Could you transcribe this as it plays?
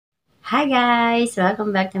Hi guys!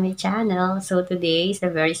 Welcome back to my channel. So today is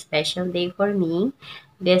a very special day for me.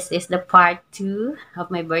 This is the part 2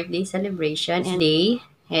 of my birthday celebration, and today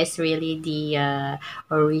is really the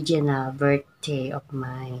original birthday of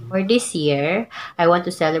mine. For this year, I want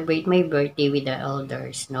to celebrate my birthday with the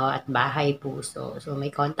elders, no, at Bahay Puso. So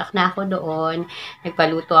may contact na ako doon.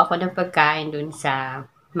 Nagpaluto ako ng pagkain doon sa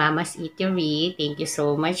Mama's Eatery. Thank you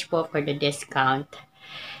so much po for the discount.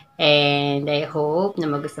 And I hope na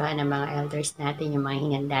magustuhan ng mga elders natin yung mga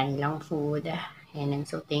hinanda nilang food. And I'm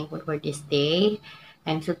so thankful for this day.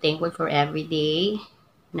 I'm so thankful for every day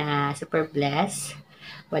na super blessed.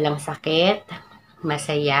 Walang sakit,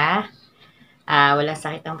 masaya, walang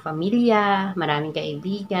sakit ang pamilya, maraming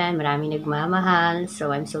kaibigan, maraming nagmamahal.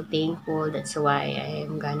 So I'm so thankful. That's why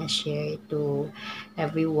I'm gonna share it to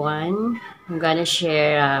everyone. I'm gonna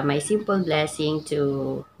share my simple blessing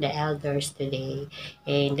to the elders today.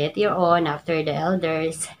 And later on, after the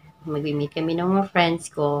elders, mag-meet kami ng mga friends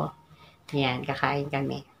ko. Yan, kakain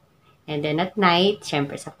kami. And then at night,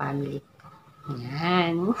 syempre sa family ko.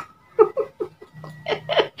 Yan.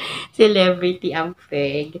 Celebrity ang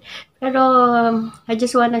Feg. Pero, I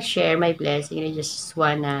just wanna share my blessing. I just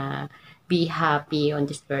wanna be happy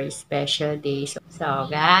on this very special day.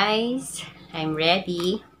 So guys, I'm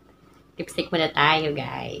ready. Lipstick muna tayo,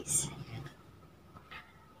 guys.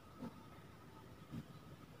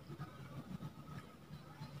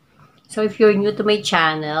 So, if you're new to my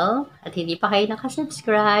channel at hindi pa kayo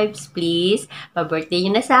nakasubscribe, please, pa-birthday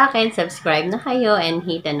nyo na sa akin, subscribe na kayo and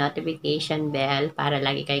hit the notification bell para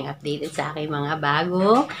lagi kayong updated sa aking mga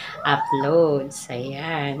bagong uploads.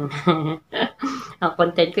 Ayan. Ang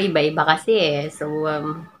content ko iba-iba kasi eh. So,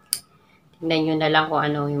 tingnan nyo na lang kung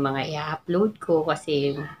ano yung mga i-upload ko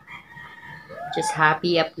kasi just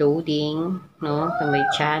happy uploading, no, to my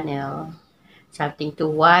channel. Something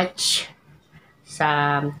to watch.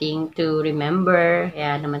 Something to remember.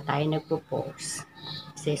 Kaya naman tayo nagpo-post.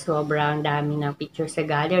 Kasi sobrang dami ng picture sa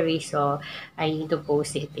gallery. So, I need to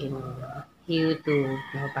post it in YouTube.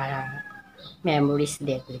 No, para memories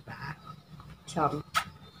din, diba? So,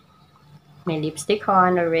 may lipstick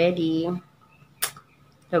on already.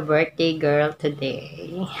 The birthday girl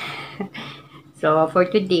today. So, for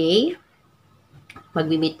today,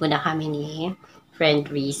 mag-meet muna kami ni friend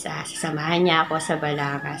Risa. Sasamahan niya ako sa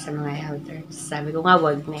Balanga sa mga elders. Sabi ko nga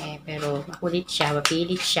wag na eh, pero makulit siya,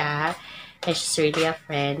 mapilit siya. And she's really a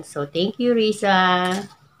friend. So, thank you, Risa.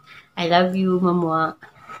 I love you, Mama.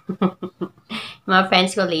 Mga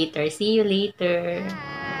friends ko later. See you later.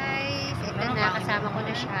 Guys, ito na, kasama ko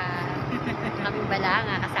na siya. Kaming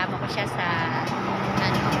Balanga, kasama ko siya sa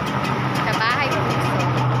sa Bahay Puso.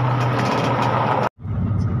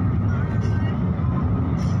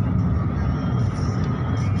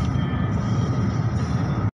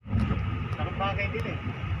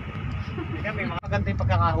 May mga maganda yung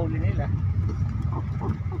pagkakahuli nila.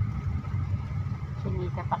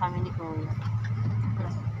 Sinika pa kami ni Kuya.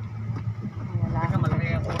 Wala.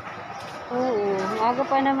 Malaki ako. Oo, maaga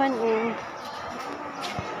pa naman eh.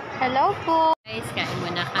 Hello po! Guys, kain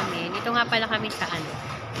muna kami. Dito nga pala kami sa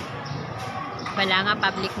Balanga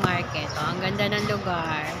Public Market. Oh, ang ganda ng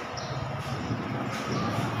lugar.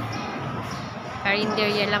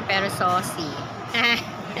 Karinderya lang pero saucy.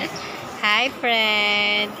 Hi,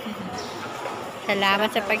 friend! Salamat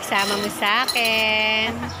sa pagsama mo sa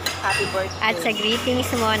akin. Happy birthday. At sa greetings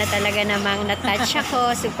mo na talaga namang na-touch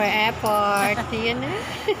ako. Super effort. Yun na.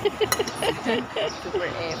 Super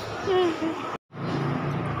effort.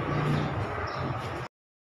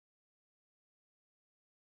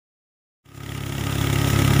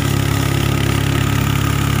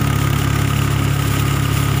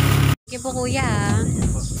 Sige po, Kuya.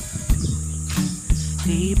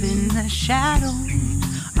 Deep in the shadow,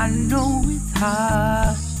 I know it's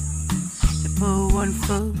hard to put one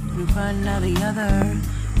foot in front of the other.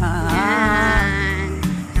 Yan.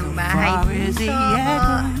 Ang Bahay Far is the Puso.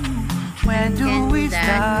 end. Where do we Ganda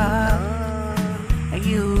start? nito.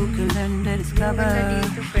 You can learn to discover Ganda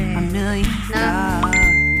dito, friend. a million stars.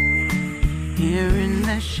 Here in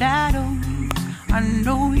the shadows, I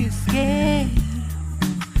know you're scared.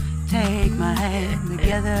 Take my hand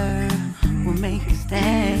together, we'll make a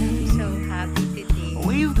stand. So happy today.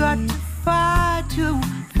 We've got to fight to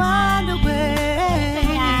find a way.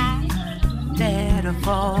 Dare to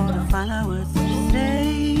fall to find out what to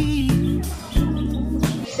say.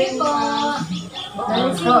 Sige po.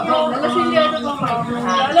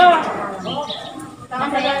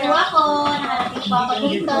 Masaya po ako. Nakarating po ako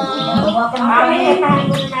dito.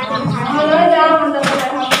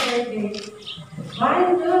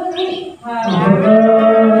 One, two, three. Happy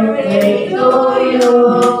birthday to you.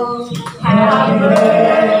 Happy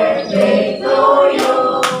birthday.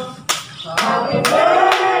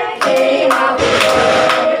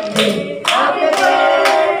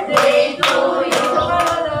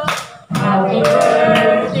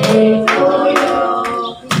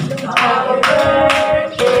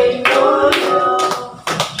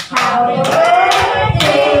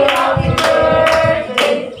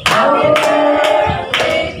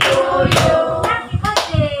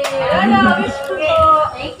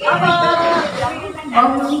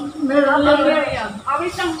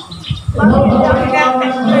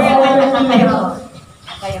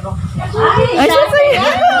 Ay, sasaya.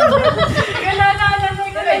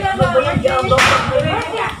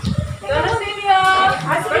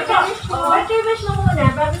 Birthday wish mo muna,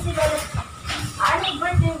 bago sila. Ano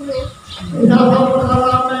birthday wish?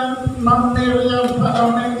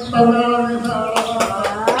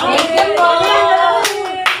 Thank you po.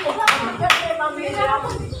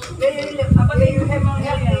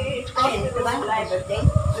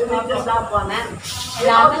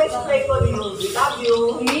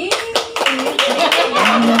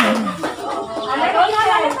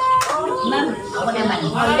 Ako naman.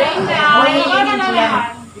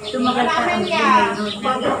 Tumagal pa ang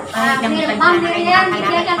Ma'am Miriam,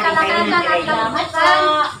 bigyan ka kalakasan ng kamutan.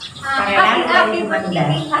 Happy birthday. Ma'am, God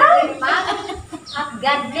bless.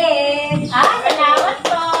 Salamat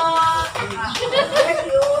po. Happy birthday.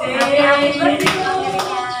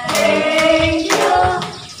 Thank you.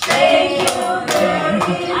 Thank you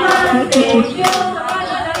very much. Thank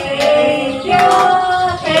you. Thank you.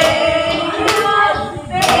 Thank you.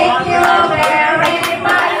 Thank you very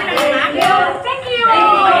much. Thank you. Thank you.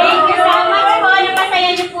 Thank you so much po. Napasaya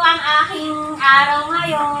niyo po ang aking araw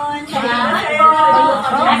ngayon. Salamat po.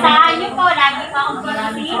 Asahan niyo po. Lagi po akong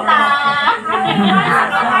bisita.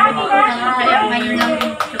 Kaya ngayon lang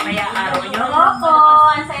ito kaya araw nyo. Opo.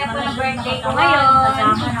 Ang saya po ng birthday ko ngayon.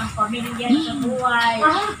 Kasama ng pamilya sa buhay.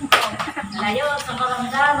 Layo sa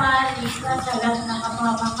karamdaman. Isa sa lahat ng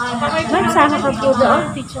kapapakanan. Magsama ka po doon,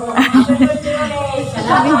 teacher.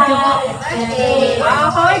 Salamat.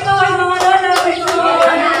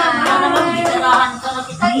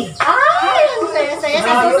 Ay, ang saya-saya.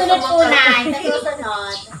 Sa susunod po na. Sa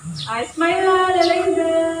susunod. Smile na,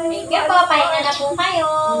 lalagyan. Thank you po. Pahinga na po kayo.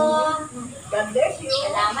 God bless you.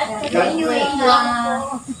 Salamat po sa inyo.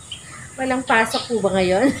 Walang pasok po ba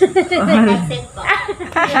ngayon? Absent po.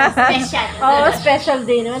 Special. Oh, special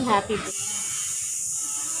day naman. Happy day.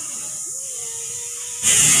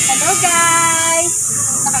 Hello guys!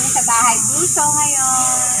 Punta kami sa bahay puso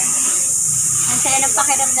ngayon. Ang saya ng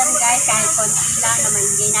pakiramdam guys, kahit konti lang na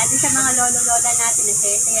maingay natin sa mga lolo-lola natin. Ang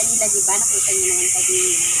saya-saya nila, di ba? Nakita niyo naman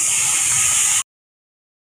kanina.